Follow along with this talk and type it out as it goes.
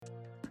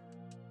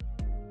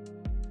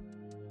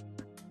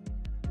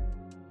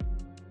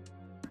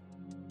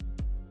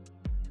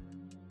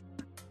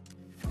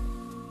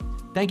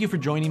Thank you for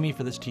joining me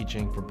for this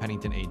teaching from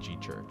Pennington AG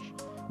Church.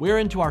 We're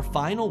into our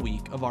final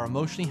week of our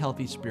Emotionally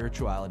Healthy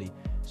Spirituality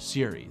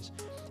series.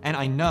 And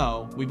I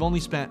know we've only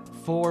spent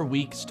 4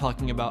 weeks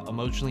talking about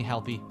emotionally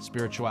healthy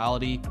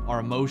spirituality, our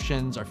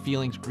emotions, our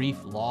feelings,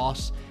 grief,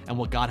 loss, and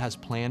what God has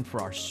planned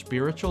for our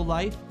spiritual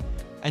life.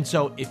 And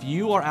so if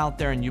you are out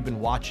there and you've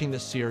been watching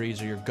this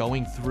series or you're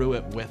going through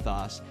it with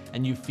us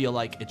and you feel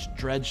like it's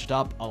dredged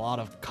up a lot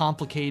of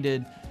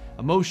complicated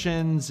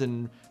emotions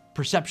and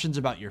perceptions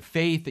about your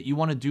faith that you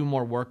want to do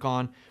more work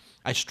on,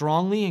 I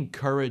strongly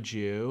encourage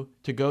you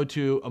to go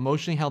to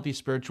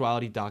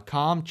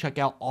emotionallyhealthyspirituality.com, check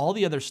out all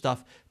the other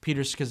stuff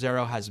Peter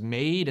Scazzero has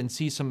made and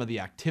see some of the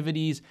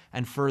activities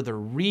and further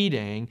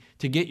reading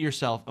to get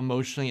yourself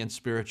emotionally and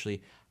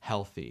spiritually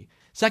healthy.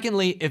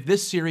 Secondly, if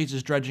this series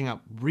is dredging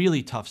up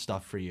really tough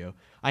stuff for you,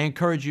 I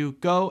encourage you,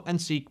 go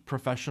and seek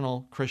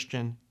professional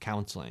Christian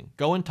counseling.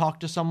 Go and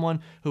talk to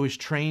someone who is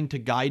trained to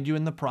guide you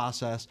in the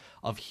process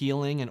of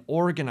healing and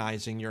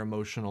organizing your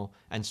emotional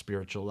and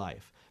spiritual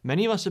life.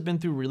 Many of us have been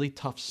through really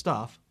tough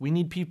stuff. We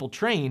need people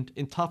trained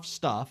in tough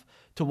stuff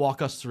to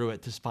walk us through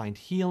it, to find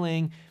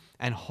healing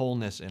and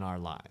wholeness in our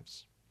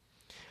lives.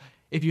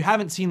 If you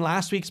haven't seen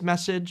last week's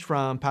message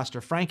from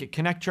Pastor Frank at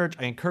Connect Church,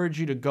 I encourage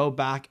you to go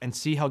back and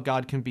see how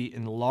God can be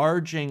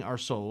enlarging our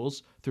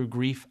souls through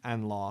grief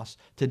and loss.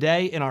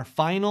 Today, in our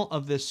final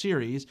of this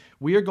series,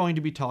 we are going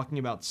to be talking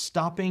about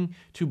stopping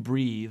to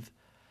breathe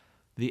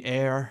the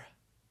air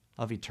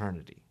of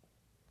eternity.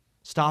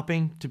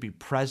 Stopping to be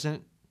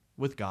present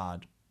with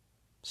God.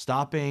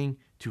 Stopping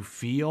to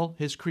feel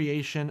His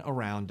creation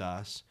around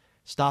us.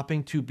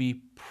 Stopping to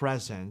be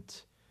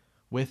present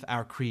with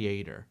our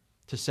Creator.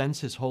 To sense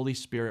His Holy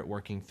Spirit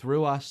working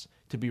through us,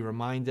 to be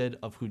reminded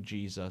of who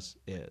Jesus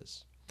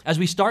is. As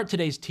we start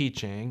today's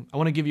teaching, I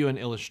want to give you an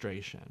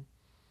illustration.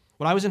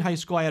 When I was in high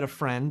school, I had a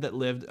friend that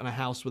lived in a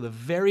house with a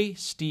very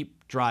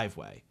steep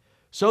driveway.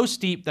 So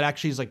steep that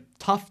actually is like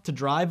tough to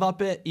drive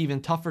up it,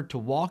 even tougher to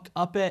walk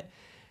up it.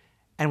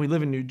 And we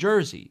live in New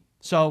Jersey.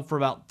 So for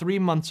about 3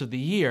 months of the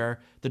year,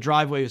 the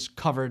driveway was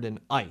covered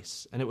in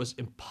ice, and it was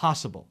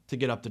impossible to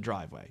get up the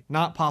driveway.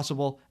 Not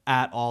possible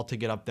at all to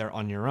get up there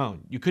on your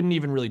own. You couldn't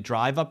even really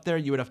drive up there.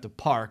 You would have to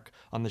park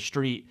on the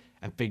street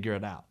and figure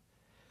it out.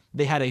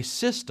 They had a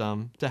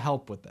system to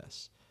help with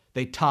this.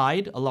 They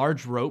tied a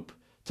large rope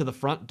to the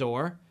front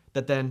door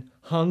that then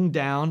hung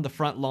down the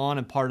front lawn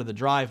and part of the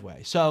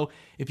driveway. So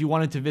if you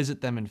wanted to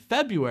visit them in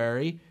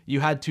February,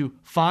 you had to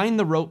find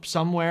the rope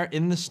somewhere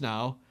in the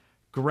snow,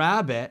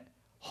 grab it,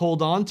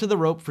 hold on to the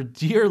rope for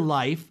dear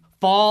life,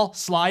 fall,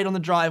 slide on the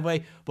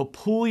driveway, but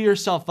pull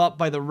yourself up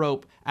by the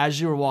rope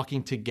as you were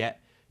walking to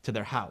get to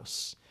their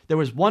house. There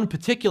was one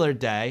particular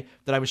day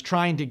that I was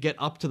trying to get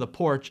up to the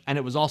porch and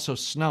it was also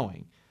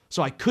snowing.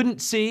 So I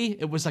couldn't see,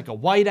 it was like a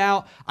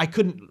whiteout. I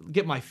couldn't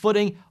get my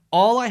footing.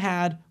 All I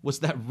had was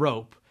that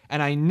rope.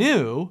 And I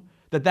knew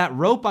that that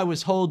rope I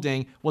was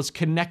holding was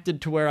connected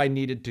to where I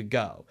needed to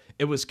go.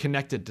 It was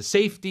connected to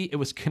safety. It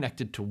was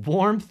connected to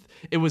warmth.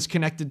 It was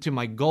connected to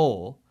my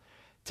goal.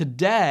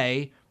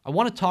 Today, I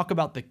want to talk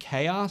about the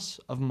chaos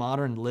of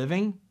modern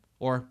living,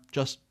 or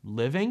just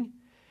living,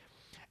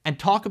 and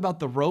talk about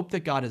the rope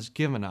that God has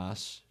given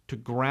us to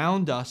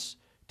ground us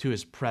to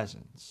His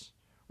presence.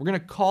 We're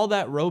going to call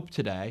that rope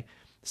today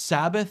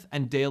Sabbath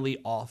and daily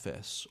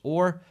office,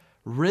 or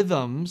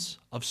rhythms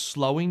of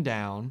slowing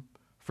down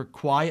for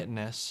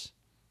quietness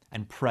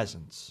and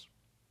presence.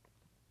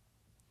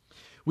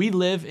 We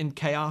live in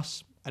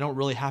chaos. I don't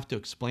really have to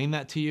explain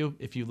that to you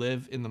if you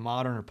live in the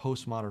modern or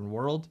postmodern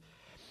world.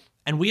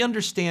 And we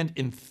understand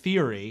in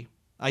theory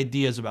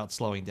ideas about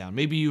slowing down.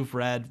 Maybe you've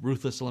read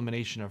Ruthless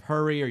Elimination of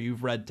Hurry, or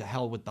you've read To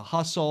Hell with the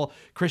Hustle,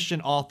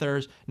 Christian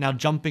authors now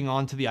jumping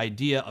onto the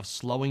idea of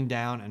slowing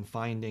down and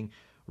finding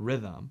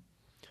rhythm.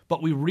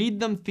 But we read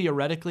them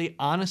theoretically.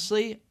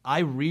 Honestly, I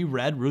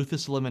reread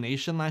Ruthless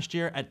Elimination last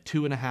year at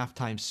 2.5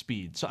 times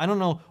speed. So I don't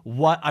know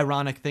what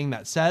ironic thing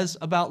that says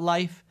about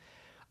life.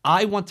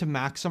 I want to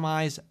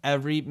maximize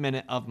every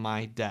minute of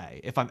my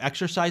day. If I'm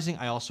exercising,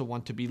 I also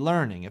want to be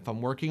learning. If I'm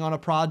working on a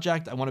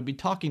project, I want to be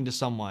talking to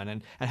someone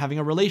and having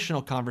a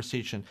relational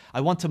conversation.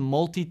 I want to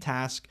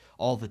multitask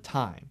all the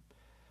time.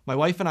 My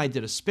wife and I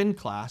did a spin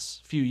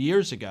class a few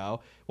years ago,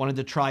 wanted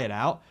to try it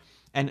out.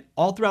 And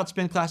all throughout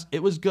spin class,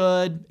 it was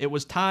good. It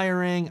was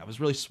tiring. I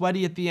was really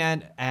sweaty at the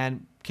end.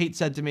 And Kate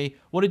said to me,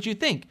 "What did you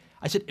think?"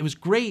 I said, "It was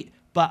great.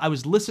 But I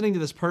was listening to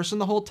this person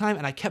the whole time,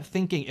 and I kept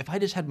thinking, if I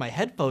just had my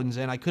headphones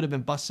in, I could have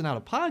been busting out a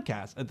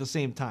podcast at the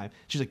same time."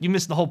 She's like, "You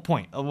missed the whole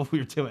point of what we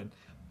were doing."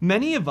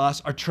 Many of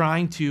us are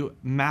trying to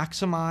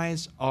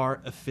maximize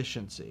our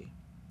efficiency.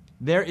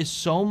 There is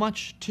so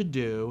much to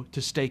do to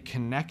stay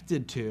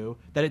connected to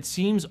that it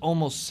seems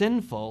almost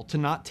sinful to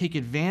not take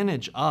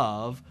advantage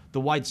of the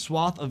wide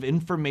swath of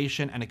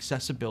information and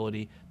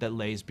accessibility that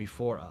lays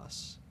before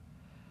us.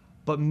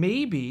 But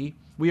maybe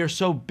we are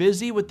so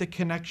busy with the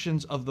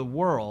connections of the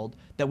world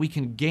that we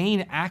can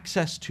gain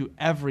access to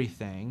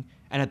everything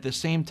and at the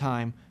same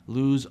time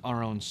lose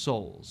our own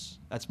souls.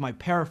 That's my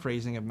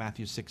paraphrasing of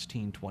Matthew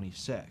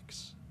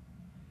 16:26.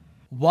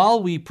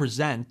 While we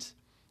present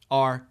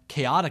our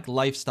chaotic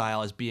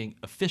lifestyle as being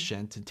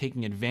efficient and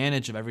taking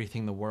advantage of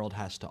everything the world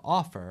has to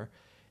offer,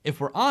 if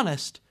we're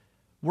honest,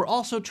 we're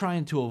also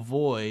trying to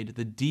avoid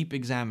the deep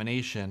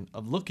examination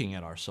of looking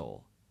at our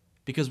soul,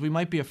 because we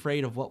might be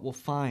afraid of what we'll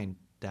find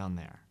down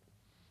there.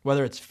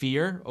 Whether it's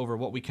fear over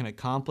what we can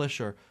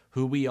accomplish or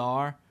who we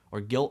are,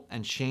 or guilt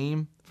and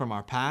shame from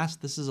our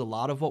past, this is a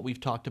lot of what we've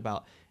talked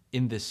about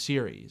in this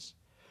series.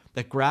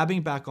 That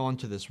grabbing back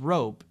onto this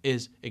rope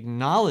is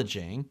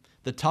acknowledging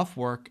the tough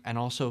work and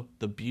also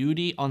the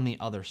beauty on the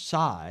other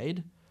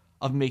side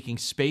of making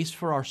space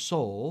for our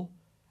soul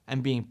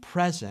and being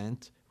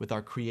present with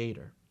our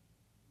Creator.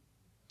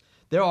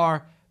 There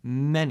are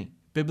many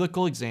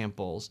biblical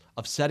examples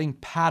of setting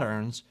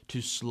patterns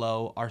to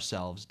slow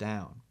ourselves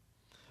down.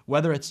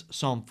 Whether it's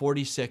Psalm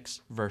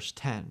 46, verse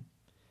 10,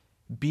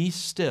 "Be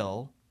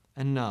still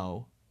and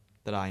know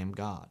that I am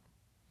God."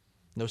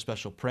 No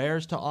special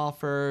prayers to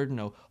offer,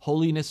 no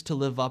holiness to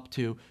live up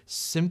to,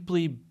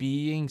 simply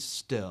being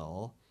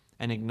still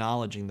and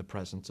acknowledging the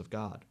presence of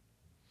God.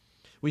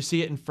 We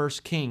see it in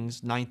 1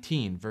 Kings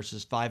 19,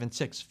 verses 5 and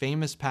 6,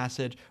 famous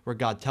passage where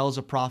God tells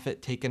a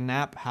prophet, take a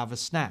nap, have a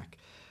snack.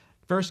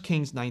 1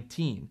 Kings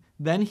 19,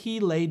 "Then he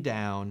lay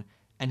down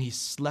and he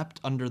slept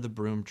under the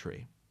broom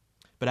tree.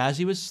 But as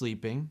he was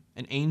sleeping,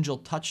 an angel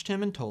touched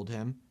him and told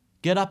him,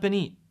 'Get up and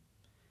eat.'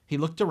 He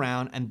looked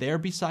around, and there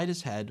beside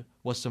his head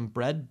was some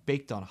bread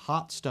baked on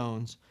hot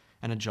stones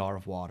and a jar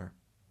of water.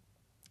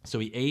 So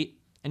he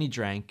ate and he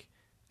drank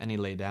and he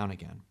lay down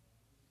again."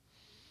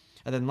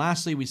 And then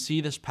lastly, we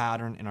see this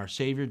pattern in our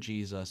Savior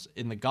Jesus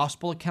in the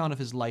gospel account of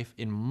his life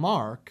in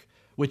Mark,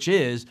 which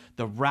is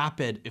the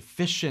rapid,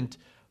 efficient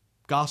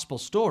gospel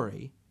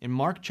story. In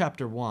Mark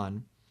chapter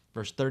 1,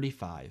 verse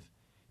 35,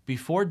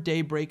 "Before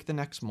daybreak the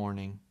next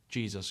morning,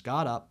 Jesus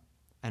got up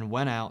and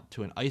went out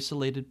to an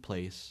isolated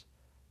place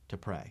to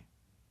pray."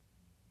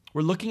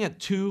 We're looking at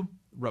two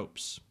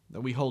ropes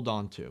that we hold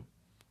on to.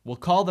 We'll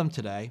call them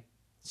today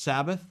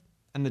Sabbath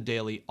and the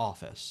daily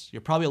office.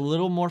 You're probably a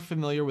little more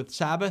familiar with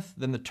Sabbath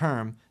than the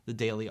term the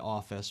daily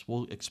office.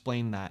 We'll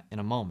explain that in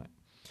a moment.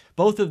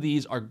 Both of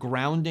these are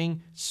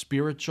grounding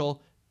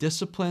spiritual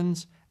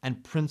disciplines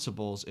and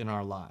principles in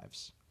our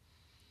lives.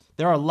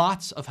 There are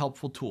lots of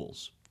helpful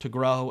tools to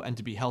grow and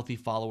to be healthy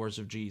followers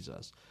of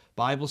Jesus.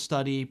 Bible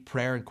study,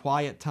 prayer and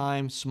quiet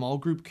time, small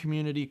group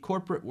community,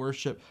 corporate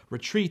worship,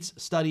 retreats,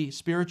 study,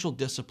 spiritual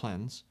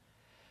disciplines.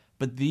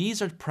 But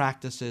these are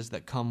practices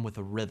that come with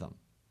a rhythm.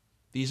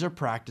 These are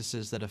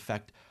practices that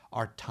affect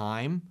our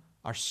time,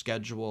 our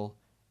schedule,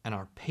 and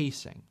our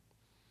pacing.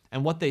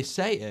 And what they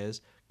say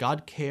is,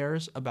 God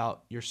cares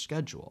about your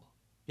schedule.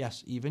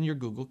 Yes, even your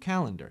Google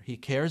Calendar. He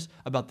cares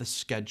about the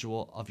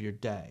schedule of your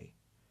day.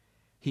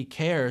 He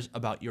cares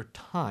about your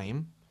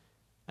time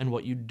and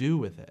what you do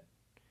with it.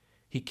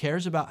 He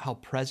cares about how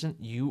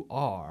present you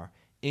are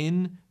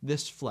in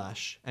this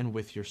flesh and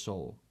with your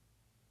soul.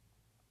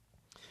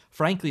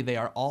 Frankly, they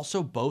are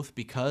also both,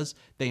 because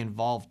they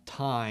involve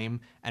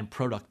time and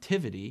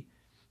productivity,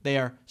 they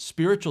are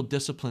spiritual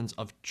disciplines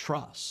of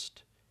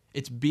trust.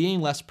 It's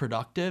being less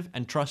productive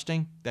and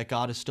trusting that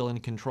God is still in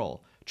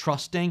control,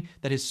 trusting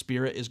that his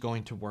Spirit is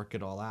going to work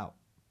it all out.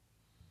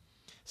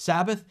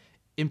 Sabbath,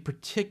 in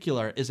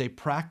particular, is a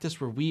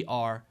practice where we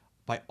are,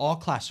 by all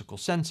classical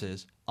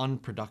senses,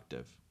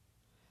 unproductive.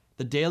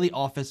 The daily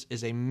office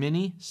is a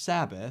mini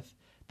Sabbath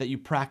that you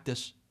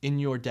practice in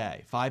your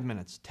day, 5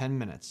 minutes, 10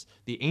 minutes.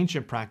 The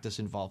ancient practice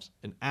involves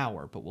an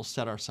hour, but we'll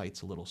set our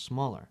sights a little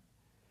smaller.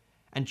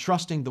 And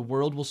trusting the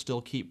world will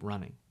still keep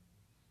running.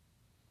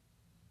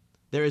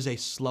 There is a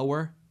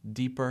slower,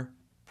 deeper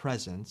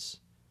presence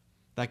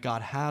that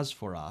God has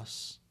for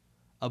us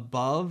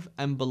above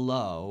and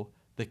below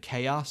the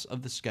chaos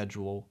of the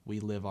schedule we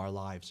live our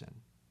lives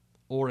in.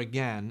 Or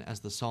again,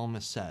 as the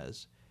psalmist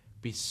says,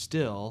 "Be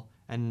still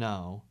and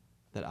know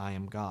that I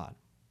am God."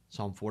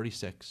 Psalm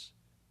 46,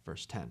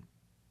 verse 10.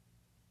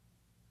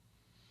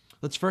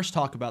 Let's first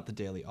talk about the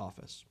daily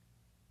office.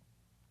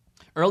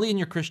 Early in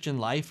your Christian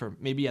life, or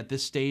maybe at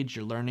this stage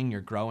you're learning,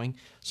 you're growing,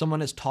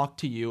 someone has talked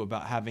to you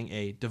about having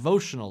a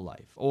devotional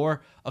life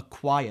or a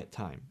quiet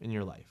time in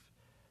your life.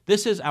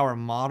 This is our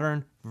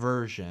modern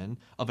version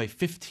of a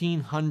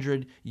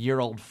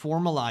 1,500-year-old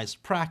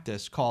formalized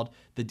practice called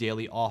the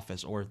daily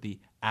office, or the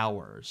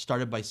hours,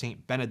 started by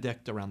St.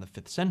 Benedict around the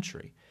 5th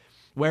century,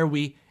 where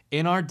we,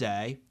 in our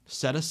day,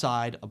 set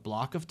aside a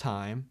block of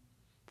time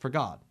for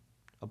God,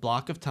 a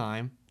block of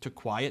time to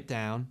quiet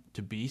down,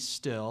 to be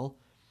still,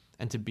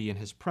 and to be in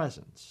his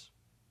presence.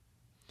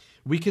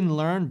 We can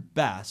learn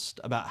best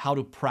about how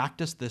to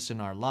practice this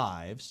in our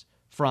lives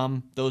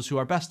from those who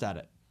are best at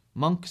it,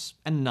 monks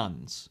and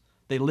nuns.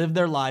 They live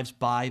their lives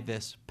by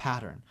this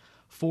pattern,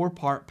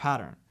 4-part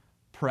pattern: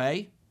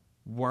 pray,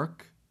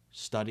 work,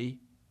 study,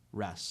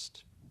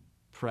 rest.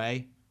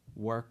 Pray,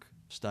 work,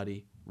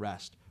 study,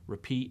 rest.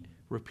 Repeat,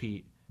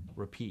 repeat,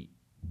 repeat.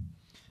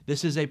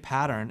 This is a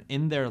pattern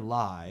in their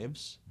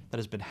lives that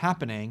has been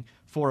happening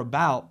for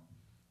about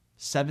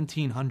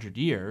 1,700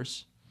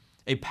 years,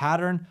 a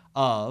pattern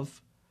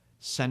of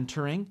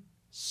centering,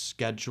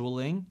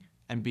 scheduling,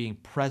 and being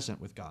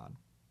present with God.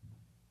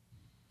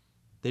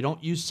 They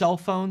don't use cell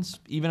phones,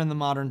 even in the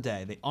modern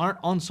day. They aren't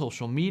on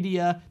social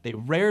media. They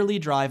rarely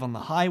drive on the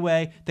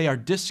highway. They are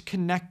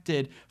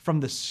disconnected from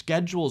the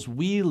schedules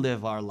we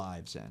live our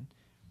lives in.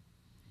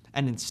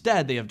 And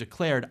instead, they have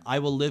declared, I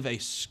will live a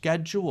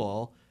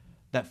schedule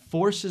that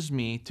forces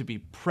me to be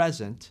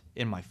present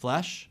in my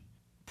flesh,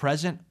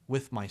 present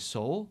with my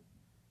soul,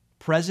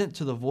 present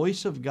to the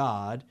voice of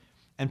God,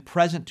 and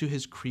present to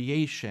his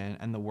creation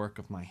and the work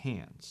of my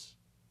hands.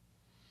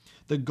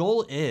 The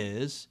goal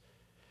is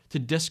to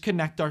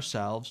disconnect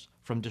ourselves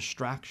from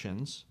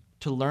distractions,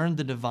 to learn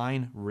the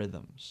divine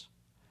rhythms,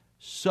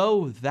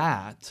 so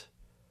that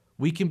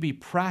we can be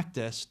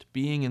practiced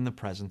being in the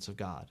presence of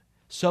God,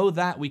 so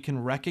that we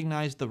can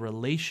recognize the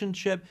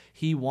relationship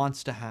he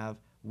wants to have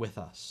with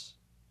us.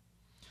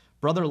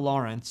 Brother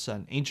Lawrence,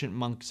 an ancient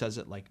monk, says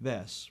it like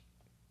this: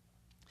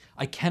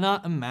 I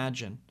cannot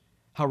imagine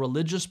how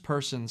religious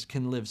persons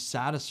can live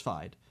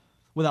satisfied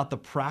without the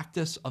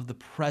practice of the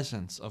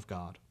presence of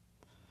God.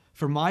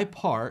 For my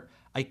part,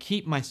 I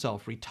keep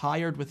myself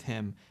retired with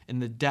him in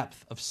the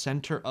depth of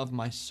center of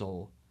my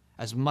soul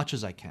as much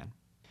as I can.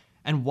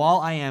 And while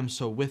I am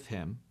so with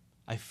him,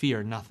 I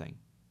fear nothing.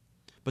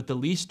 But the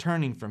least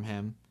turning from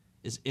him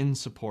is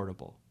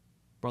insupportable.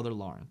 Brother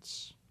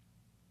Lawrence.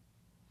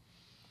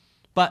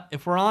 But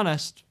if we're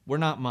honest, we're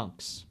not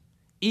monks.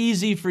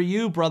 Easy for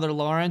you, Brother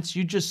Lawrence.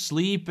 You just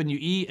sleep and you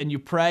eat and you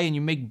pray and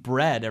you make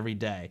bread every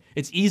day.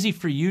 It's easy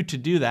for you to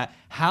do that.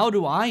 How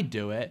do I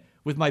do it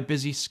with my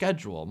busy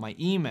schedule, my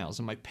emails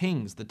and my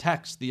pings, the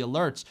texts, the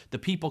alerts, the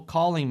people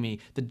calling me,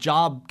 the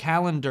job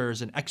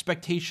calendars and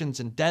expectations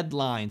and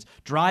deadlines,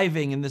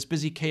 driving in this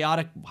busy,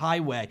 chaotic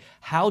highway?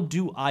 How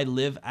do I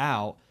live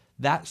out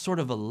that sort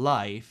of a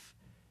life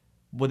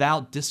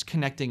without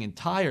disconnecting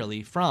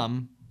entirely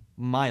from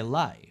my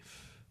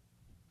life?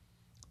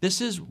 This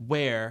is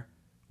where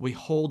we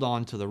hold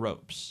on to the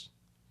ropes.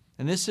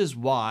 And this is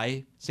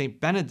why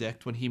St.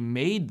 Benedict, when he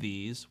made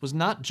these, was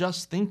not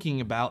just thinking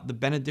about the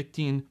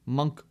Benedictine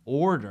monk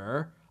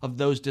order of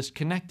those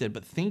disconnected,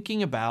 but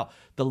thinking about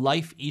the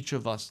life each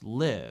of us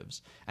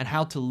lives and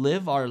how to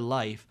live our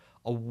life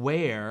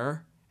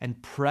aware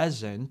and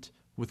present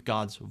with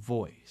God's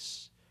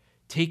voice.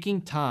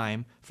 Taking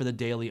time for the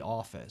daily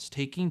office,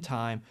 taking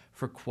time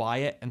for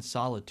quiet and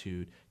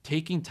solitude,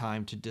 taking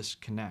time to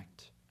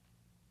disconnect.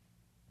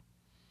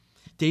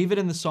 David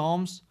in the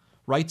Psalms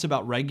writes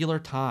about regular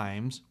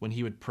times when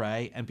he would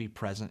pray and be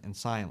present in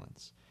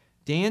silence.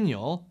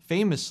 Daniel,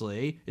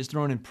 famously, is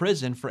thrown in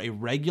prison for a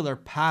regular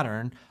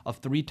pattern of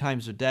 3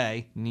 times a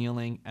day,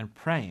 kneeling and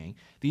praying.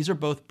 These are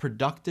both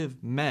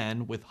productive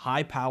men with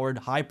high-powered,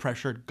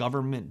 high-pressured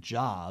government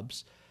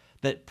jobs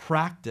that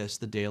practice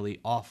the daily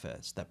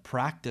office, that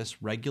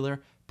practice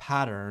regular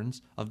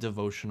patterns of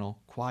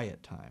devotional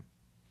quiet time.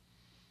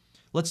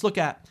 Let's look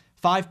at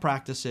 5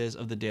 practices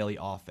of the daily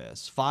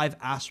office, 5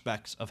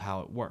 aspects of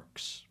how it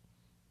works.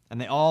 And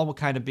they all will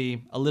kind of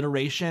be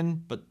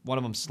alliteration, but one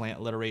of them slant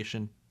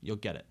alliteration. You'll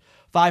get it.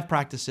 5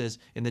 practices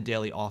in the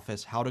daily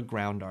office, how to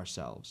ground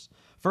ourselves.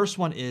 First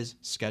one is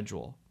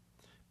schedule.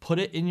 Put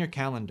it in your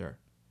calendar.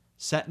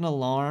 Set an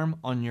alarm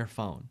on your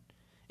phone.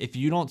 If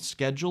you don't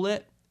schedule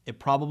it, it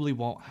probably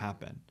won't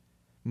happen.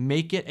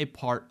 Make it a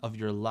part of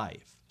your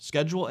life.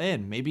 Schedule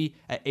in, maybe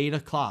at 8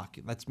 o'clock.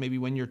 That's maybe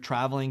when you're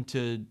traveling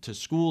to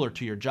school or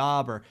to your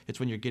job, or it's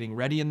when you're getting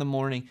ready in the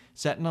morning.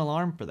 Set an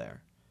alarm for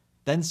there.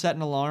 Then set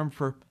an alarm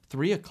for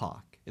 3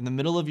 o'clock. In the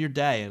middle of your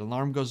day, an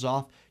alarm goes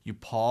off, you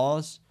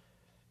pause,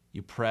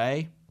 you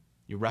pray,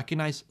 you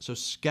recognize, so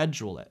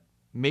schedule it.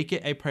 Make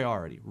it a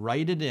priority.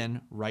 Write it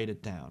in, write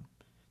it down.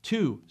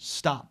 2,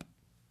 stop.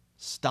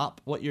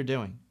 Stop what you're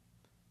doing.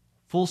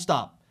 Full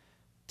stop.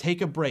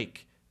 Take a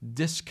break.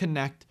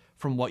 Disconnect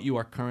from what you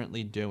are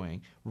currently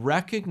doing.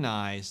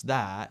 Recognize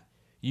that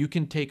you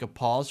can take a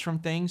pause from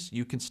things,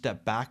 you can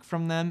step back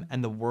from them,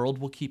 and the world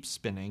will keep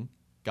spinning.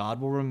 God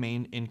will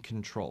remain in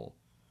control.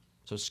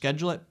 So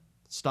schedule it,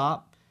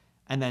 stop,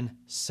 and then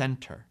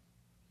center.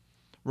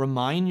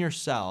 Remind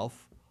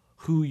yourself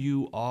who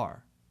you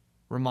are.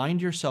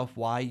 Remind yourself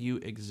why you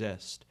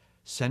exist.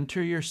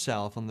 Center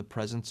yourself on the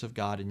presence of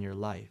God in your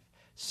life.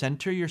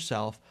 Center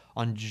yourself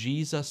on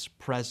Jesus'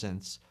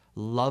 presence,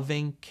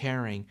 loving,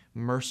 caring,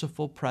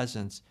 merciful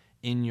presence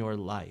in your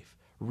life.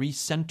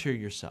 Recenter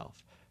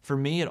yourself. For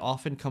me, it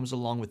often comes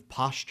along with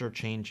posture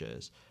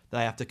changes that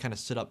I have to kind of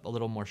sit up a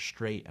little more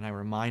straight, and I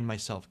remind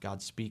myself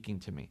God's speaking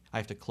to me. I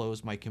have to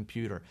close my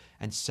computer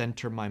and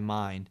center my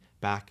mind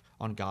back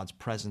on God's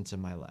presence in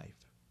my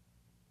life.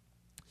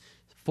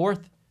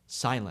 4th,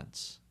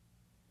 silence.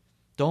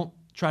 Don't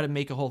try to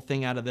make a whole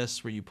thing out of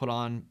this where you put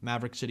on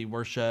Maverick City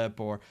Worship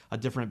or a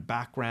different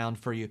background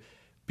for you.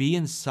 Be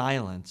in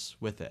silence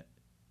with it.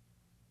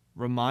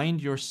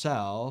 Remind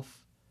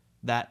yourself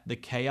that the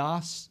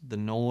chaos, the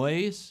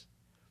noise,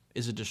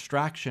 is a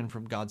distraction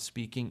from God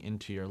speaking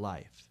into your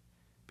life.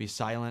 Be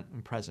silent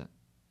and present.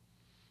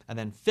 And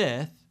then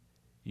 5th,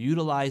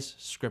 utilize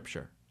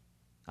Scripture.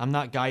 I'm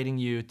not guiding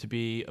you to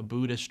be a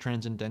Buddhist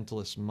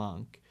transcendentalist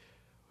monk.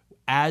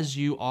 As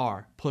you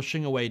are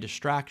pushing away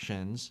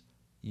distractions,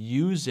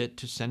 use it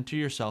to center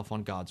yourself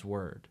on God's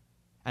Word.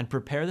 and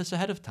prepare this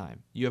ahead of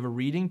time. You have a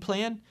reading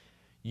plan?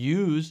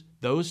 Use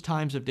those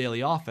times of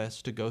daily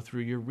office to go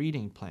through your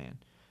reading plan.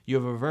 You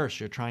have a verse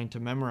you're trying to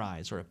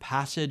memorize or a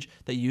passage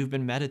that you've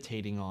been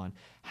meditating on.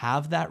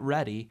 Have that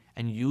ready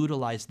and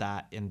utilize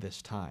that in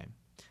this time.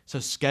 So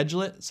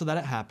schedule it so that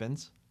it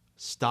happens.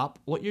 Stop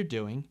what you're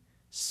doing.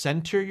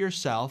 Center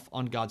yourself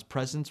on God's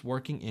presence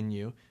working in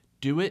you.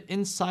 Do it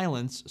in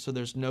silence so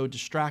there's no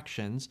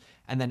distractions,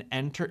 and then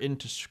enter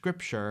into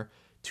Scripture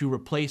to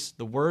replace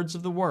the words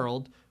of the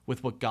world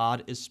with what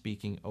God is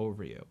speaking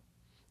over you.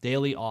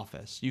 Daily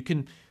office. You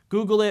can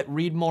Google it,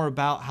 read more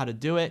about how to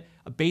do it,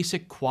 a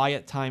basic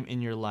quiet time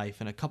in your life,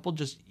 and a couple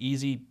just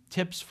easy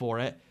tips for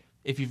it.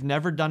 If you've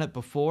never done it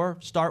before,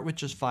 start with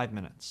just 5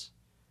 minutes.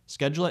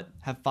 Schedule it,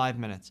 have 5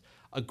 minutes.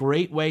 A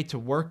great way to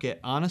work it,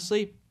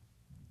 honestly,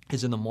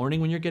 is in the morning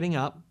when you're getting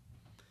up,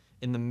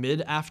 in the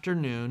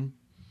mid-afternoon,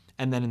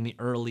 and then in the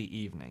early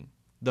evening.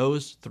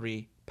 Those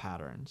 3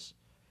 patterns.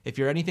 If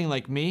you're anything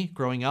like me,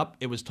 growing up,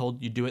 it was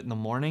told you do it in the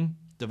morning.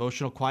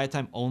 Devotional quiet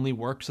time only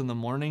works in the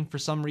morning for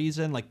some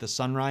reason, like the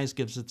sunrise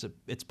gives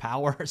its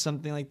power or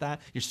something like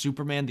that. Your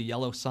Superman, the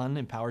yellow sun,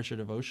 empowers your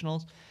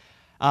devotionals.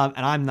 And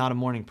I'm not a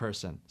morning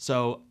person.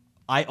 So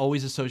I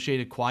always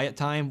associated quiet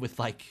time with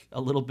like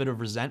a little bit of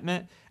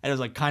resentment. And it was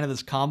like kind of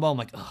this combo. I'm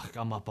like, ugh,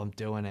 I'm up, I'm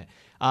doing it.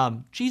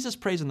 Jesus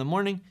prays in the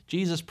morning.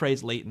 Jesus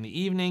prays late in the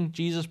evening.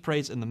 Jesus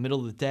prays in the middle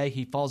of the day.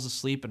 He falls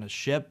asleep in a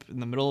ship in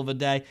the middle of a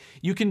day.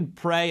 You can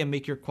pray and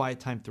make your quiet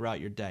time throughout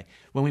your day.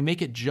 When we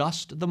make it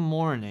just the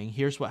morning,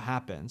 here's what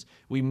happens.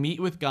 We meet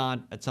with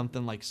God at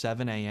something like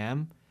 7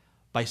 a.m.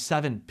 By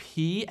 7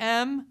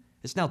 p.m.,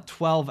 it's now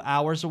 12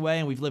 hours away,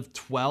 and we've lived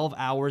 12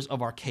 hours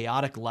of our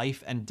chaotic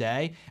life and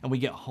day, and we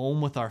get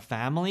home with our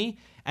family,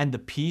 and the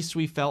peace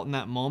we felt in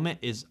that moment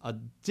is a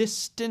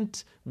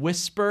distant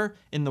whisper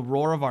in the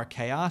roar of our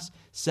chaos.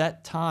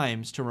 Set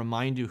times to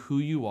remind you who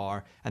you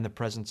are and the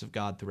presence of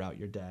God throughout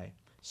your day.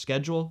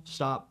 Schedule,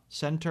 stop,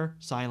 center,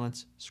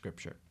 silence,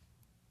 Scripture.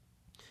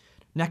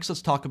 Next,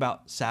 let's talk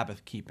about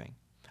Sabbath keeping.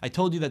 I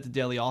told you that the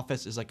daily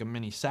office is like a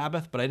mini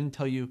Sabbath, but I didn't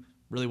tell you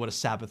really what a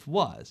Sabbath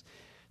was.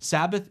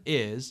 Sabbath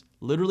is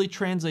literally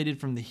translated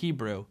from the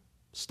Hebrew,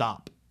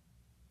 stop.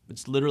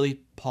 It's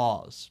literally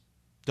pause.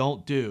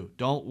 Don't do,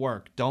 don't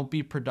work, don't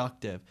be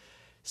productive.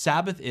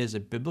 Sabbath is a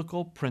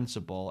biblical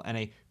principle and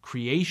a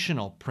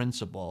creational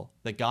principle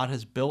that God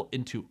has built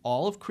into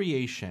all of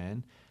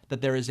creation,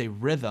 that there is a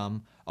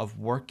rhythm of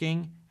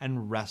working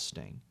and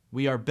resting.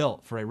 We are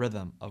built for a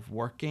rhythm of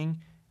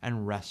working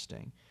and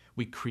resting.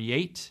 We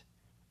create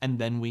and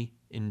then we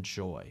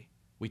enjoy.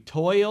 We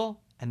toil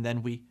and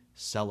then we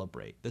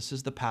celebrate. This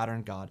is the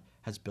pattern God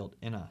has built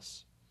in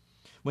us.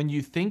 When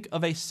you think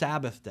of a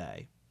Sabbath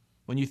day,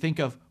 when you think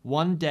of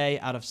 1 day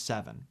out of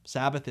 7,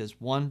 Sabbath is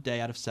 1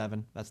 day out of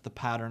 7. That's the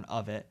pattern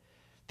of it.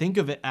 Think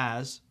of it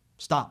as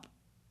stop.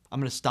 I'm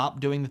going to stop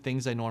doing the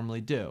things I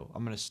normally do.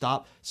 I'm going to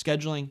stop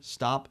scheduling,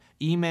 stop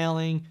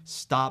emailing,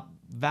 stop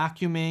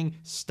vacuuming,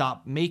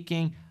 stop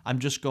making. I'm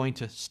just going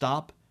to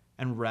stop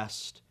and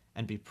rest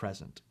and be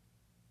present.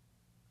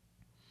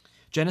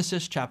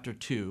 Genesis chapter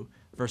 2,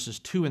 verses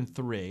 2 and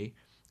 3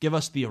 give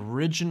us the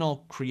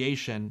original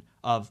creation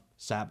of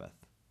Sabbath.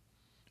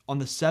 On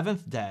the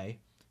 7th day,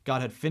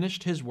 God had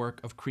finished his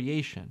work of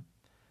creation,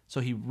 so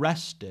he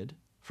rested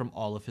from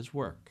all of his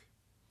work.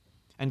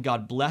 And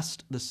God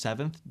blessed the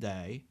 7th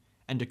day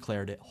and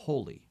declared it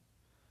holy,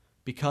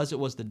 because it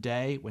was the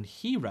day when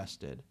he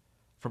rested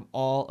from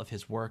all of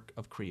his work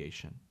of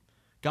creation.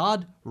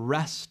 God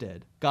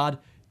rested. God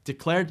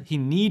declared he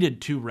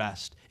needed to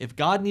rest. If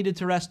God needed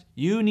to rest,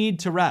 you need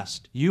to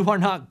rest. You are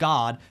not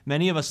God.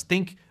 Many of us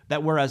think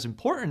that we're as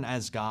important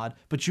as God,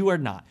 but you are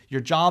not.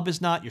 Your job is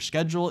not, your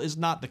schedule is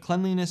not, the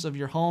cleanliness of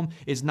your home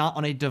is not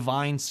on a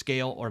divine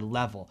scale or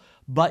level.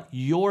 But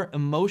your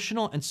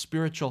emotional and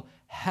spiritual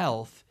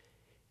health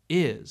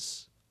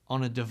is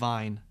on a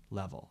divine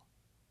level,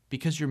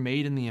 because you're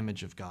made in the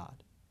image of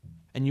God.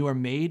 And you are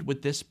made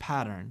with this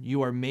pattern.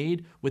 You are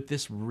made with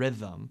this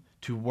rhythm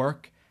to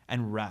work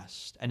and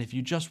rest. And if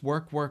you just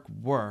work,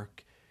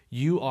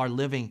 you are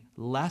living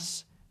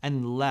less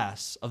and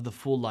less of the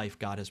full life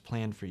God has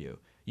planned for you.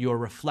 You are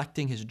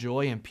reflecting his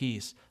joy and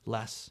peace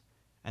less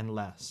and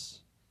less.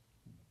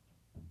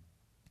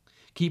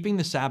 Keeping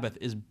the Sabbath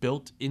is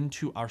built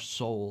into our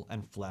soul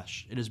and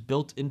flesh. It is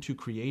built into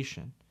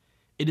creation.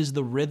 It is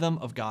the rhythm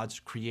of God's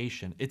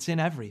creation. It's in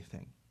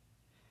everything.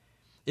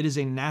 It is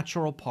a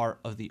natural part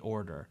of the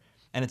order.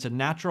 And it's a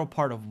natural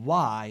part of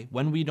why,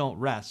 when we don't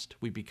rest,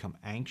 we become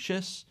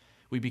anxious,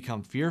 we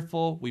become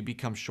fearful, we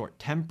become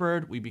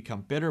short-tempered, we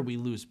become bitter, we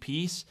lose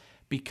peace,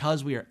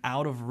 because we are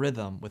out of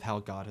rhythm with how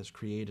God has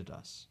created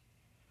us.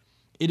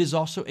 It is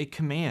also a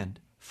command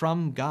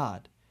from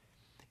God.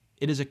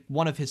 It is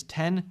one of his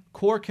 10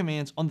 core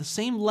commands on the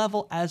same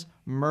level as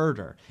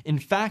murder. In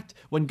fact,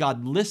 when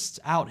God lists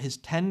out his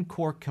 10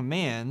 core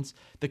commands,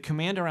 the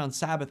command around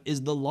Sabbath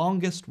is the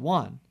longest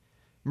one.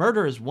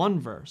 Murder is 1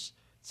 verse.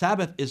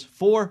 Sabbath is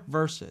 4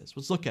 verses.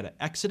 Let's look at it.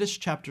 Exodus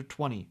chapter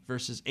 20,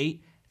 verses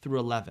 8 through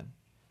 11.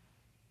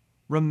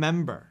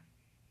 Remember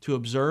to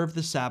observe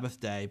the Sabbath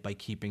day by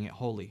keeping it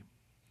holy.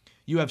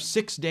 You have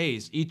 6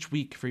 days each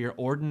week for your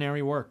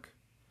ordinary work,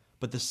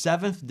 but the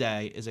seventh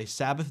day is a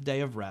Sabbath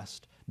day of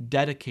rest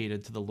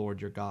dedicated to the Lord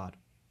your God.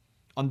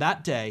 On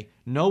that day,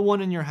 no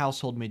one in your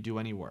household may do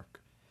any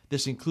work.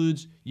 This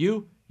includes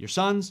you, your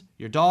sons,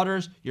 your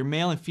daughters, your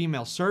male and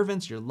female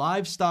servants, your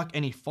livestock,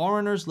 any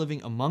foreigners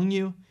living among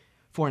you.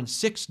 For in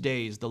 6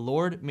 days the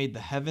Lord made the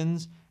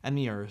heavens and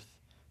the earth,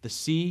 the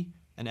sea,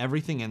 and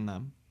everything in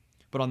them.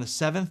 But on the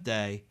seventh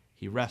day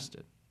he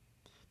rested.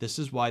 This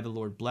is why the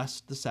Lord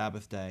blessed the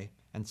Sabbath day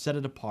and set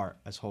it apart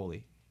as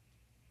holy.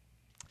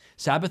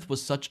 Sabbath was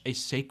such a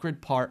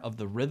sacred part of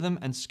the rhythm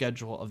and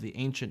schedule of the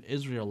ancient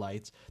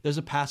Israelites. There's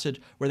a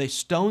passage where they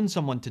stoned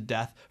someone to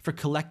death for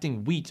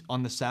collecting wheat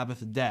on the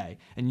Sabbath day.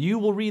 And you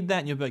will read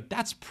that and you'll be like,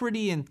 that's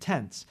pretty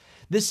intense.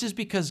 This is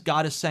because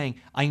God is saying,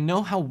 I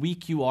know how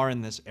weak you are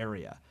in this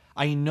area.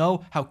 I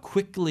know how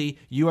quickly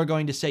you are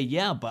going to say,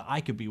 yeah, but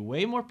I could be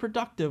way more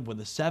productive with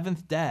the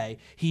seventh day.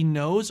 He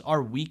knows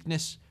our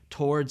weakness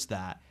towards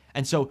that.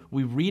 And so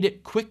we read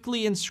it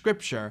quickly in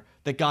Scripture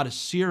that God is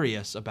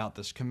serious about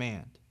this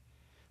command.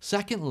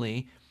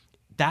 Secondly,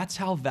 that's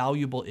how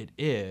valuable it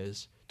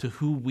is to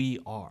who we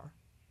are,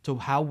 to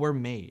how we're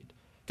made.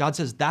 God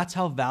says that's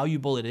how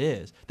valuable it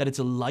is, that it's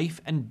a life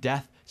and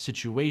death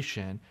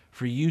situation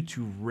for you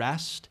to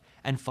rest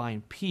and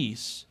find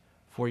peace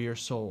for your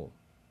soul.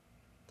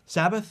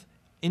 Sabbath,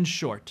 in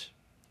short,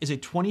 is a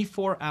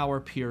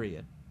 24-hour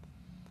period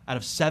out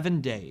of 7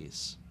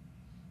 days,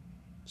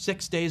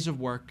 6 days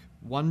of work,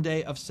 1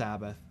 day of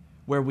Sabbath,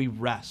 where we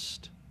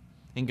rest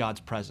in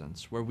God's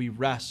presence, where we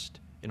rest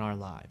in our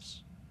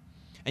lives.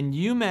 And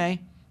you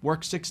may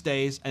work 6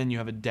 days and you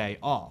have a day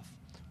off.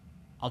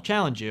 I'll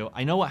challenge you.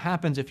 I know what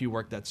happens if you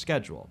work that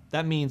schedule.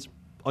 That means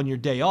on your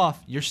day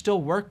off, you're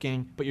still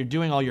working, but you're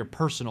doing all your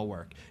personal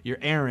work, your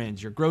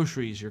errands, your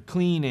groceries, your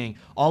cleaning.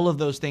 All of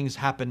those things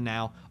happen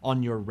now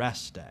on your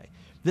rest day.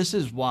 This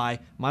is why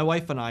my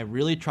wife and I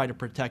really try to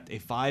protect a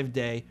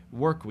 5-day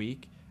work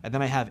week. And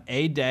then I have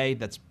a day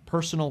that's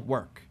personal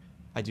work.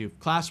 I do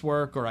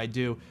classwork or I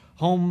do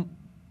home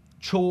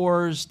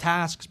chores,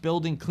 tasks,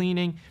 building,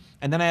 cleaning.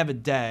 And then I have a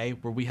day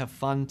where we have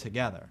fun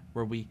together,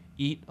 where we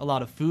eat a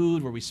lot of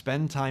food, where we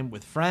spend time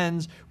with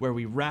friends, where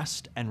we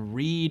rest and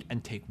read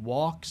and take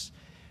walks,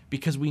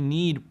 because we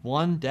need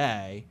one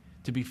day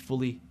to be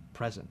fully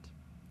present.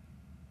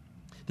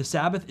 The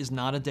Sabbath is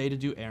not a day to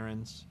do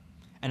errands,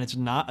 and it's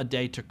not a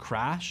day to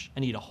crash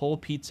and eat a whole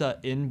pizza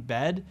in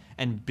bed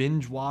and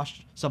binge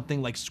watch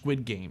something like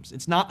Squid Games.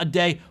 It's not a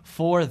day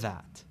for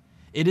that.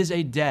 It is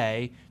a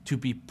day to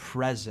be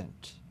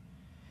present.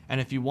 And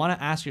if you want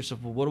to ask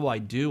yourself, well, what do I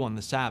do on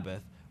the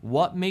Sabbath?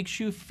 What makes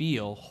you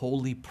feel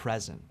wholly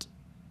present?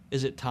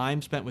 Is it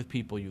time spent with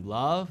people you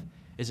love?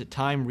 Is it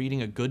time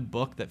reading a good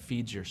book that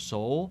feeds your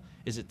soul?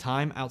 Is it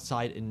time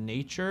outside in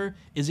nature?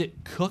 Is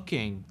it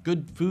cooking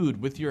good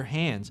food with your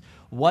hands?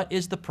 What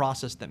is the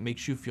process that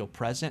makes you feel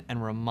present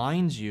and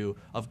reminds you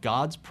of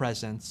God's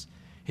presence,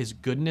 His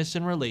goodness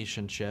in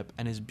relationship,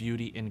 and His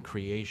beauty in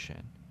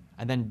creation?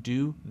 And then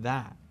do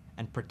that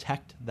and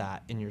protect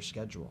that in your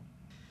schedule.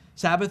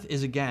 Sabbath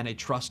is, again, a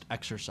trust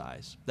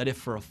exercise, that if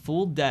for a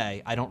full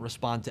day I don't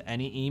respond to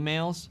any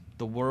emails,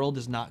 the world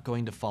is not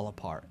going to fall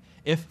apart.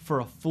 If for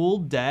a full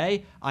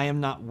day I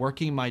am not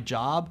working my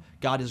job,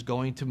 God is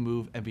going to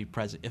move and be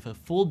present. If a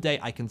full day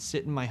I can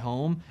sit in my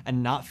home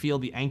and not feel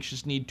the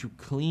anxious need to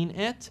clean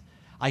it,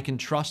 I can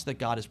trust that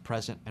God is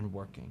present and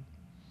working.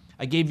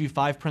 I gave you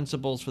 5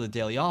 principles for the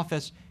daily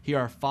office. Here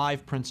are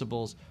 5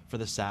 principles for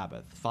the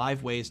Sabbath,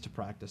 5 ways to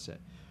practice it.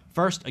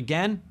 First,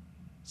 again,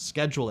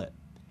 schedule it.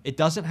 It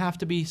doesn't have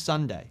to be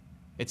Sunday.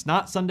 It's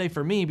not Sunday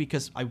for me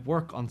because I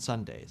work on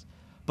Sundays.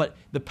 But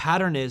the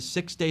pattern is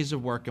 6 days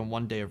of work and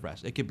 1 day of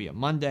rest. It could be a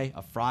Monday,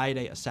 a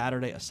Friday, a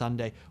Saturday, a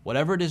Sunday,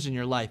 whatever it is in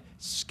your life.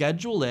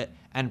 Schedule it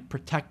and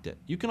protect it.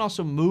 You can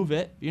also move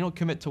it. You don't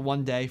commit to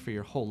 1 day for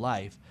your whole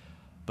life,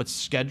 but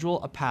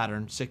schedule a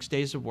pattern, 6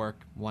 days of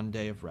work, 1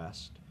 day of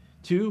rest.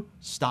 2,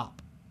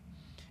 stop.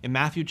 In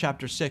Matthew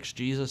chapter 6,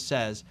 Jesus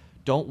says,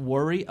 don't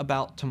worry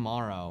about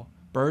tomorrow.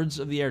 Birds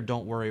of the air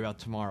don't worry about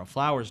tomorrow.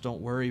 Flowers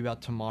don't worry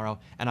about tomorrow,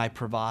 and I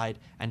provide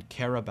and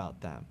care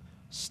about them.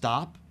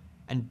 Stop.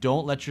 And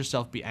don't let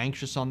yourself be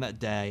anxious on that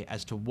day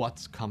as to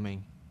what's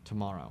coming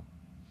tomorrow.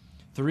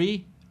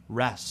 3,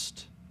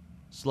 rest.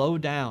 Slow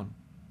down.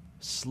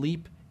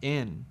 Sleep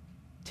in.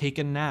 Take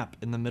a nap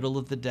in the middle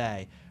of the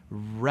day.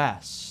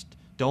 Rest.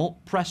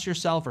 Don't press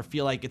yourself or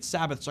feel like it's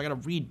Sabbath, so I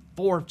got to read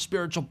 4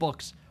 spiritual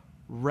books.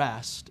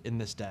 Rest in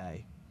this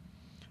day.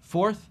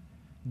 4th,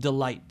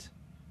 delight.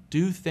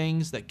 Do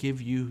things that give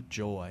you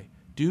joy.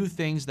 Do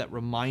things that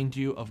remind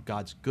you of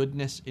God's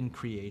goodness in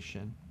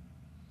creation.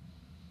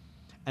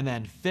 And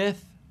then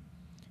 5th,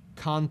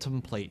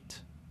 contemplate.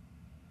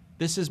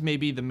 This is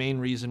maybe the main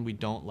reason we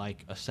don't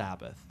like a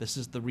Sabbath. This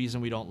is the reason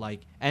we don't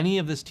like any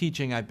of this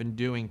teaching I've been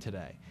doing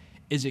today,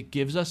 is it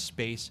gives us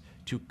space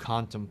to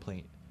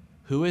contemplate.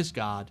 Who is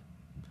God?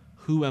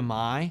 Who am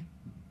I?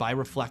 By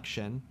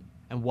reflection.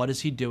 And what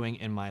is He doing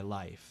in my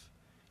life?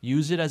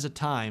 Use it as a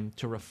time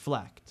to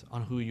reflect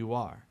on who you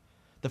are.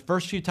 The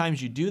first few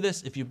times you do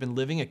this, if you've been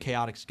living a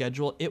chaotic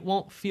schedule, it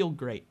won't feel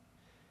great.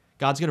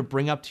 God's going to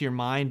bring up to your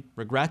mind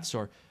regrets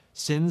or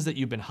sins that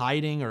you've been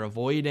hiding or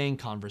avoiding,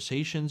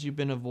 conversations you've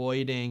been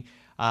avoiding,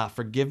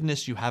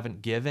 forgiveness you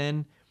haven't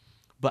given.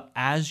 But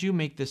as you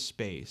make this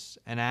space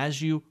and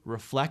as you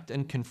reflect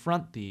and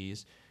confront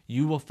these,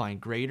 you will find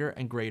greater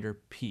and greater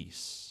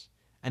peace.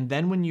 And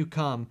then when you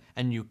come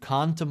and you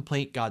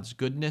contemplate God's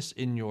goodness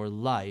in your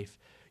life,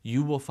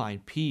 you will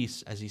find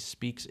peace as he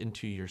speaks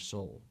into your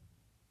soul.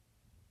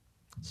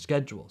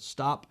 Schedule,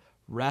 stop,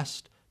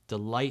 rest,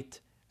 delight,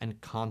 and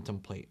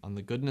contemplate on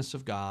the goodness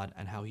of God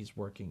and how he's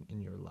working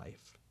in your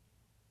life.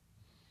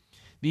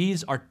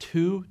 These are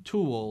two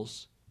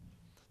tools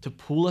to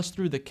pull us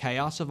through the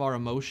chaos of our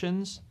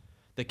emotions,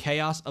 the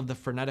chaos of the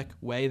frenetic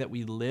way that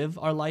we live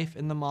our life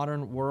in the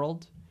modern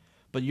world.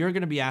 But you're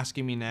going to be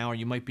asking me now, or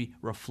you might be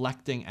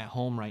reflecting at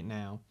home right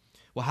now,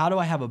 well, how do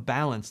I have a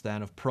balance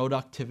then of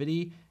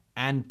productivity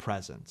and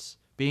presence?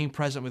 Being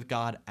present with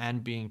God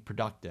and being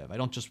productive. I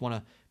don't just want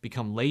to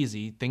become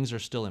lazy. Things are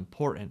still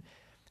important.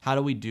 How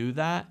do we do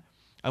that?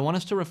 I want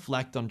us to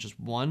reflect on just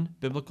one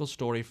biblical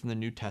story from the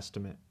New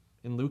Testament.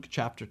 In Luke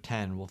chapter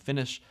 10, we'll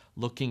finish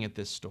looking at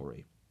this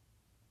story.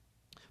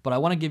 But I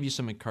want to give you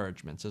some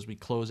encouragements as we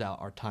close out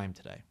our time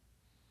today.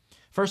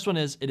 First one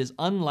is, it is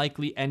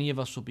unlikely any of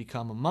us will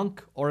become a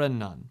monk or a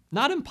nun.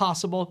 Not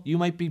impossible. You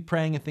might be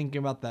praying and thinking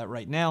about that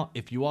right now.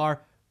 If you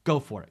are, go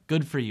for it.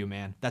 Good for you,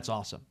 man. That's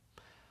awesome.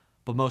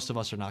 But most of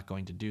us are not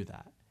going to do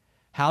that.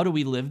 How do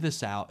we live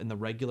this out in the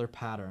regular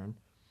pattern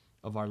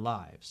of our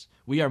lives?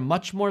 We are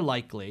much more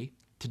likely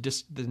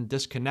than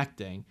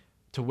disconnecting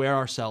to wear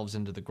ourselves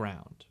into the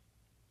ground.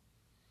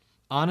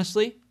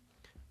 Honestly,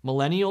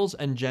 millennials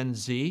and Gen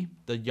Z,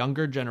 the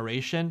younger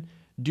generation,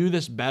 do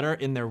this better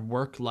in their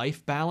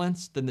work-life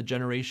balance than the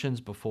generations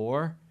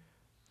before.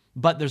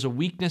 But there's a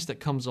weakness that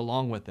comes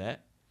along with it.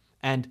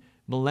 And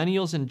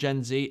millennials and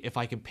Gen Z, if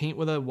I can paint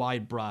with a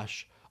wide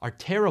brush, are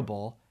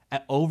terrible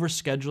at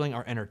overscheduling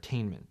our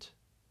entertainment.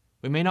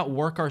 We may not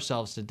work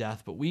ourselves to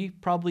death, but we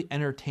probably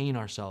entertain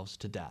ourselves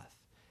to death.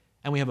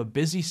 And we have a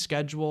busy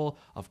schedule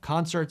of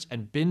concerts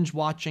and binge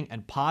watching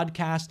and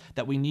podcasts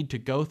that we need to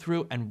go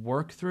through and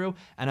work through.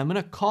 And I'm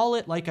going to call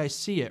it like I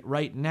see it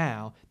right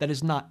now, that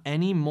is not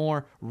any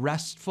more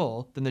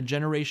restful than the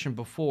generation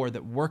before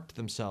that worked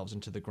themselves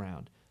into the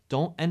ground.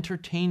 Don't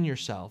entertain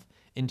yourself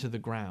into the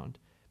ground.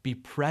 Be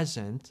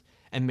present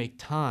and make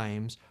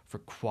times for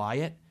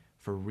quiet,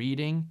 for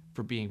reading,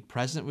 for being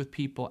present with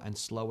people and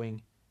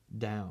slowing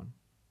down.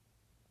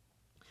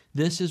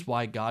 This is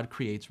why God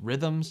creates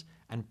rhythms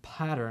and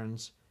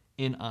patterns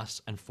in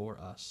us and for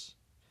us.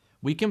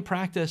 We can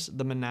practice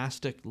the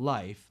monastic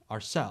life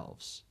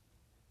ourselves.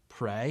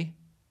 Pray,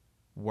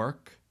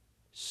 work,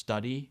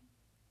 study,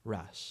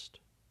 rest.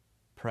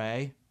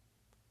 Pray,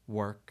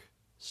 work,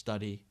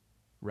 study,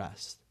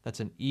 rest.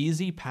 That's an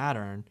easy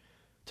pattern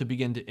to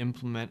begin to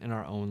implement in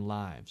our own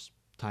lives.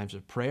 Times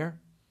of prayer,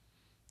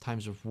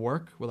 times of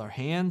work with our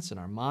hands and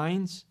our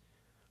minds,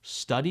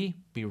 study,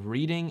 be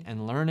reading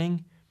and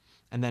learning,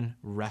 and then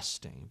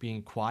resting,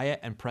 being quiet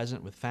and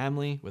present with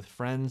family, with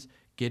friends,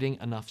 getting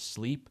enough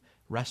sleep,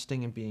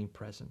 resting and being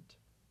present.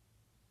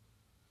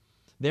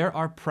 There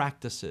are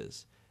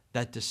practices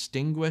that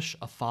distinguish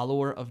a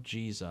follower of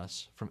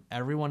Jesus from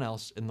everyone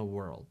else in the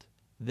world.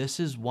 This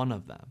is one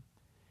of them.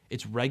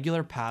 It's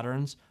regular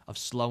patterns of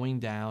slowing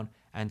down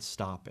and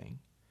stopping.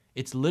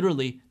 It's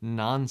literally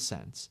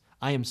nonsense.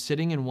 I am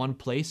sitting in one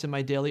place in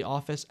my daily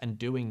office and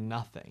doing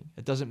nothing.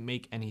 It doesn't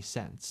make any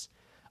sense.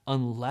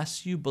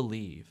 Unless you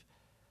believe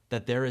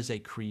that there is a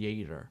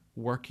creator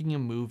working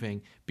and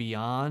moving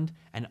beyond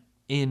and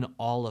in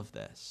all of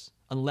this.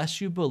 Unless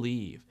you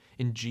believe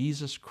in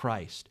Jesus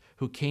Christ,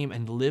 who came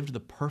and lived the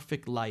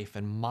perfect life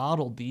and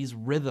modeled these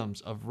rhythms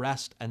of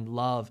rest and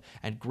love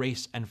and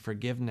grace and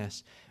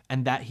forgiveness,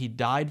 and that he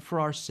died for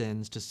our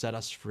sins to set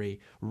us free,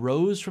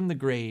 rose from the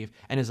grave,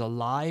 and is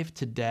alive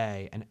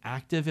today and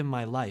active in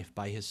my life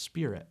by his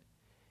Spirit.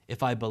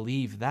 If I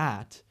believe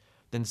that,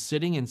 then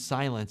sitting in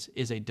silence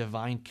is a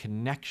divine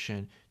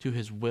connection to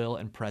his will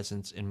and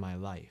presence in my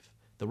life.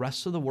 The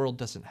rest of the world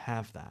doesn't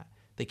have that.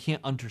 They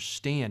can't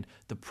understand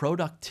the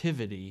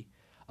productivity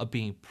of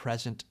being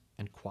present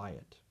and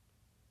quiet.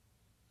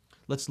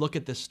 Let's look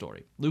at this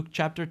story. Luke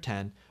chapter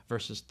 10,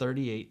 verses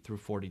 38 through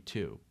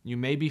 42. You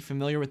may be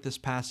familiar with this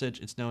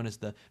passage. It's known as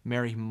the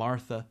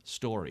Mary-Martha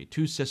story.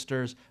 Two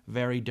sisters,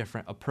 very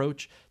different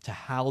approach to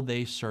how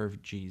they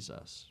served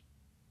Jesus.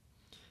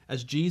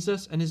 As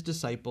Jesus and his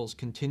disciples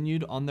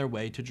continued on their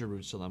way to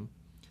Jerusalem,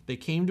 they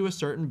came to a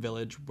certain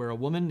village where a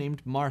woman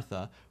named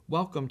Martha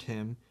welcomed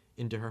him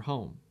into her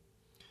home.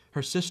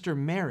 Her sister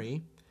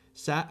Mary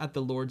sat at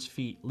the Lord's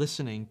feet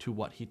listening to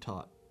what he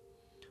taught.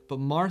 But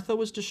Martha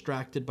was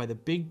distracted by the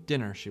big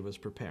dinner she was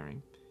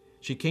preparing.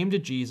 She came to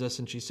Jesus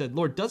and she said,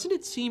 "Lord, doesn't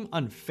it seem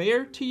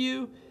unfair to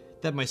you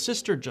that my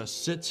sister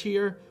just sits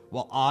here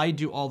while I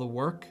do all the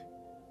work?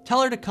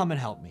 Tell her to come and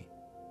help me."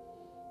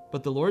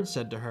 But the Lord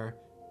said to her,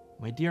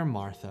 "My dear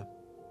Martha,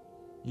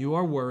 you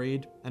are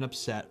worried and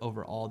upset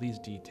over all these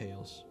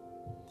details.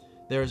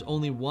 there is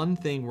only one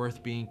thing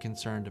worth being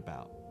concerned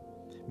about.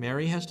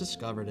 Mary has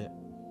discovered it,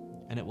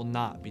 and it will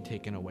not be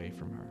taken away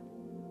from her.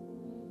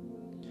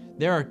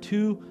 There are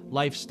two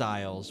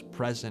lifestyles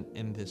present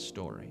in this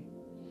story.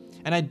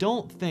 And I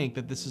don't think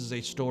that this is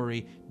a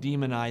story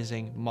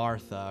demonizing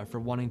Martha for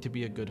wanting to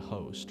be a good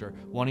host or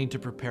wanting to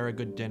prepare a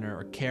good dinner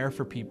or care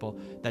for people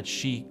that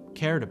she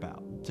cared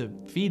about, to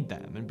feed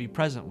them and be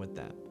present with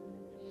them.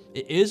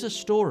 It is a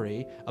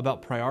story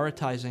about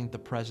prioritizing the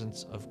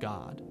presence of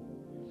God.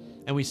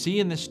 And we see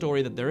in this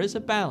story that there is a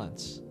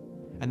balance,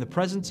 and the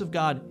presence of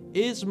God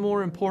is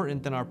more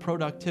important than our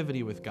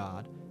productivity with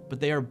God, but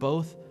they are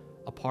both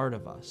a part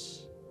of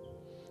us.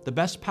 The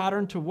best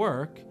pattern to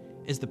work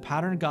is the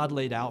pattern God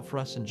laid out for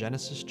us in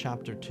Genesis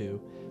chapter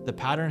 2, the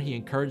pattern he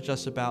encouraged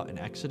us about in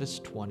Exodus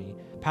 20,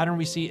 the pattern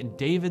we see in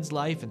David's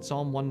life in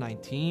Psalm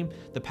 119,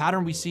 the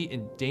pattern we see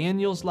in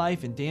Daniel's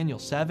life in Daniel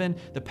 7,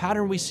 the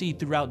pattern we see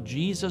throughout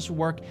Jesus'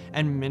 work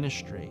and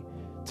ministry,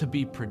 to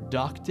be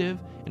productive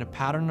in a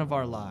pattern of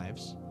our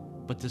lives,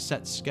 but to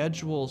set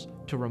schedules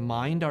to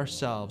remind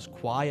ourselves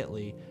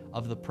quietly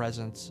of the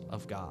presence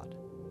of God.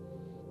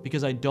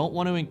 Because I don't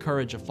want to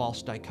encourage a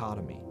false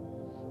dichotomy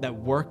that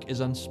work is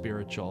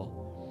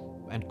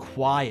unspiritual and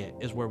quiet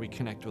is where we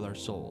connect with our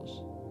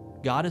souls.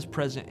 God is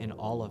present in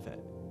all of it,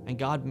 and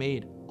God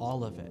made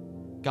all of it.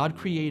 God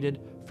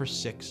created for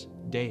 6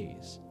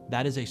 days.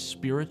 That is a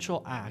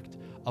spiritual act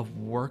of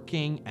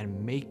working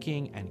and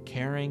making and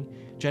caring.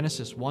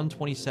 Genesis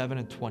 1:27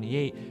 and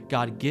 28,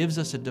 God gives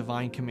us a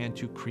divine command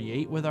to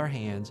create with our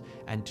hands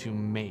and to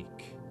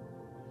make.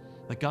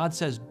 But God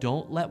says,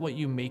 don't let what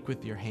you make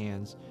with your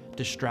hands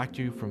distract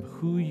you from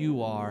who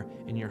you are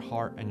in your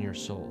heart and your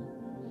soul.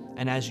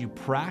 And as you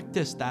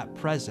practice that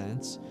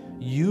presence,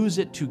 use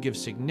it to give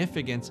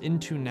significance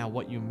into now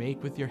what you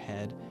make with your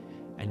head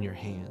and your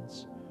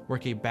hands.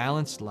 Work a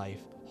balanced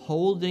life,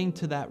 holding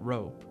to that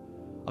rope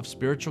of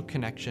spiritual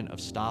connection, of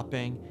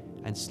stopping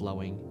and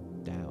slowing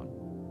down.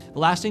 The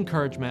last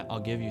encouragement I'll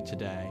give you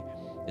today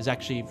is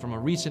actually from a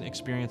recent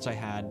experience I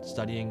had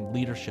studying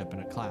leadership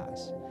in a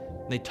class.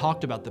 They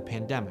talked about the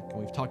pandemic, and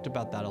we've talked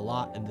about that a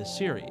lot in this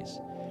series.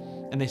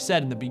 And they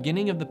said in the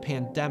beginning of the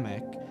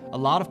pandemic, a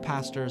lot of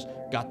pastors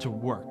got to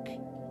work.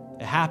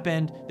 It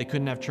happened, they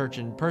couldn't have church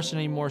in person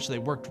anymore, so they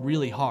worked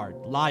really hard,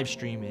 live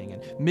streaming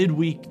and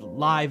midweek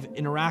live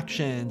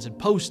interactions and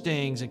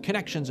postings and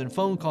connections and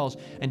phone calls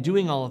and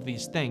doing all of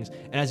these things.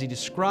 And as he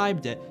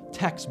described it,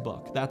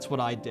 textbook, that's what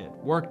I did.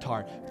 Worked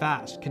hard,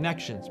 fast,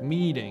 connections,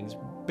 meetings,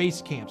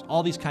 base camps,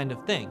 all these kind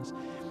of things.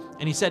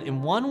 And he said,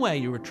 in one way,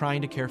 you were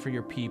trying to care for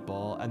your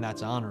people, and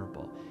that's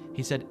honorable.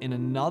 He said, in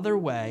another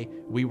way,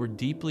 we were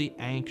deeply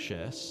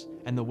anxious,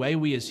 and the way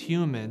we as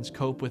humans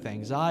cope with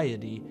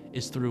anxiety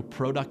is through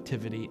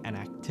productivity and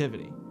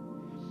activity.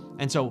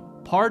 And so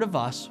part of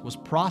us was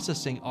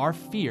processing our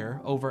fear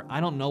over, I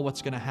don't know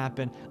what's going to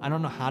happen. I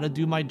don't know how to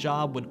do my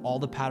job when all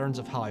the patterns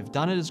of how I've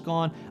done it is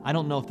gone. I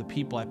don't know if the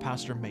people I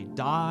pastor may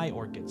die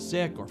or get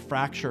sick or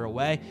fracture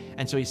away.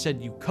 And so he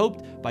said, you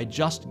coped by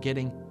just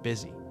getting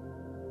busy.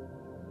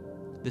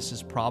 This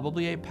is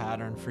probably a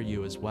pattern for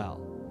you as well.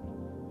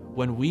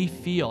 When we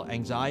feel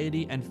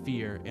anxiety and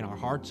fear in our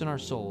hearts and our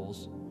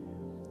souls,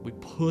 we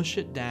push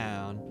it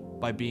down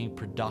by being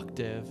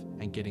productive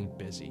and getting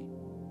busy.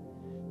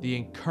 The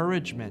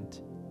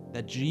encouragement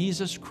that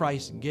Jesus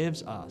Christ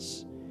gives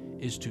us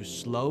is to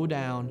slow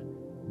down,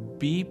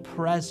 be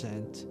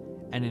present,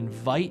 and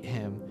invite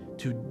Him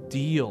to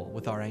deal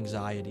with our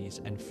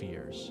anxieties and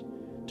fears.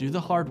 Do the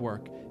hard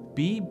work,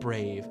 be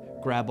brave,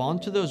 grab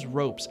onto those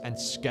ropes, and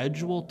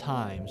schedule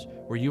times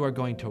where you are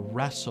going to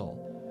wrestle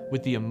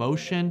with the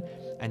emotion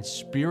and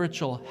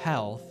spiritual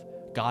health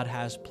God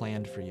has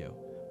planned for you.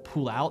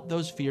 Pull out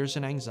those fears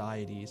and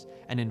anxieties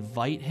and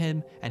invite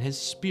Him and His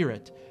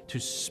Spirit to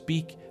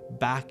speak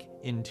back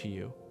into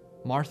you.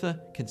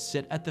 Martha can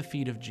sit at the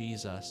feet of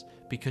Jesus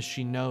because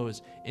she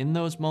knows in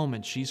those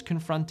moments she's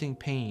confronting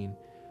pain,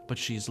 but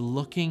she's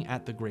looking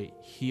at the great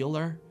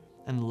healer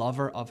and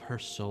lover of her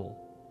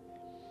soul.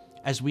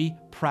 As we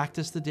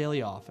practice the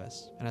daily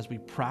office and as we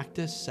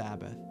practice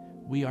Sabbath,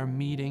 we are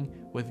meeting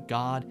with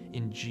God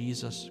in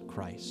Jesus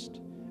Christ.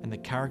 And the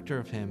character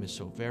of Him is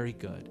so very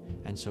good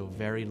and so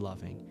very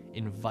loving.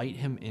 Invite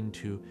Him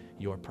into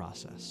your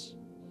process.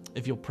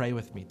 If you'll pray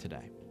with me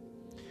today.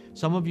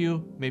 Some of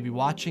you may be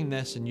watching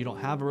this and you don't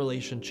have a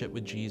relationship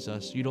with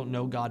Jesus. You don't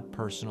know God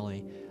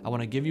personally. I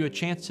want to give you a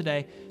chance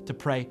today to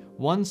pray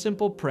one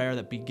simple prayer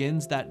that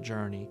begins that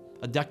journey.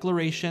 A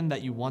declaration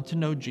that you want to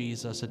know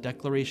Jesus, a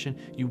declaration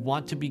you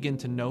want to begin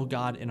to know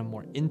God in a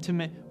more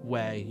intimate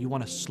way. You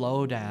want to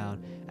slow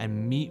down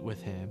and meet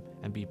with Him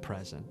and be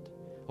present.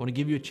 I want to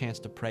give you a chance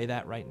to pray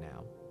that right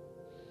now.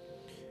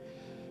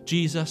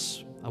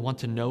 Jesus, I want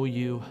to know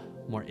You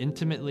more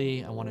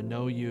intimately. I want to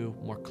know You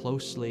more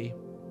closely.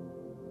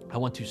 I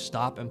want to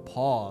stop and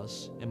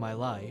pause in my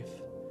life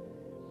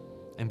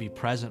and be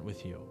present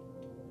with You.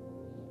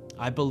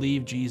 I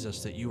believe,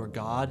 Jesus, that You are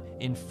God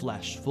in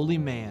flesh, fully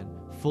man,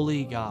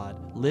 fully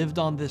God, lived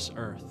on this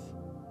earth.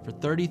 For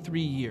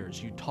 33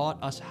 years, You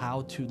taught us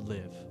how to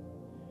live.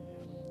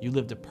 You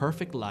lived a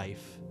perfect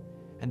life,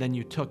 and then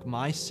you took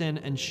my sin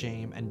and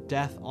shame and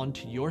death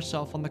onto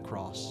yourself on the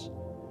cross.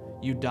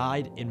 You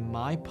died in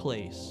my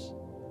place,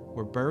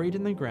 were buried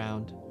in the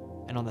ground,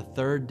 and on the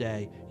third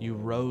day you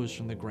rose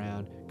from the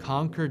ground,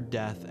 conquered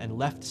death, and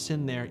left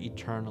sin there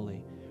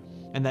eternally.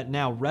 And that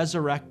now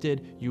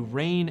resurrected, you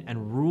reign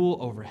and rule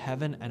over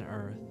heaven and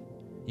earth.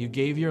 You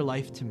gave your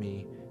life to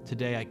me.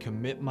 Today I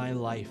commit my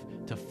life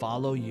to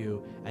follow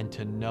you and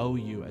to know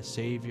you as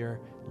Savior,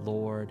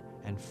 Lord,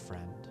 and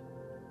friend.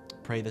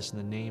 Pray this in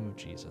the name of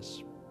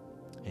Jesus.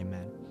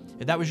 Amen.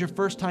 If that was your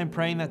first time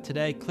praying that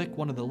today, click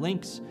one of the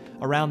links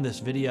around this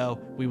video.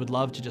 We would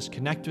love to just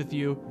connect with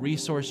you,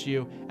 resource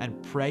you,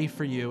 and pray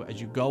for you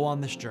as you go on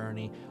this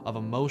journey of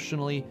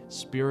emotionally,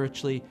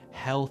 spiritually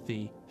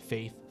healthy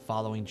faith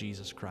following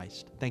Jesus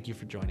Christ. Thank you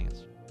for joining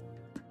us.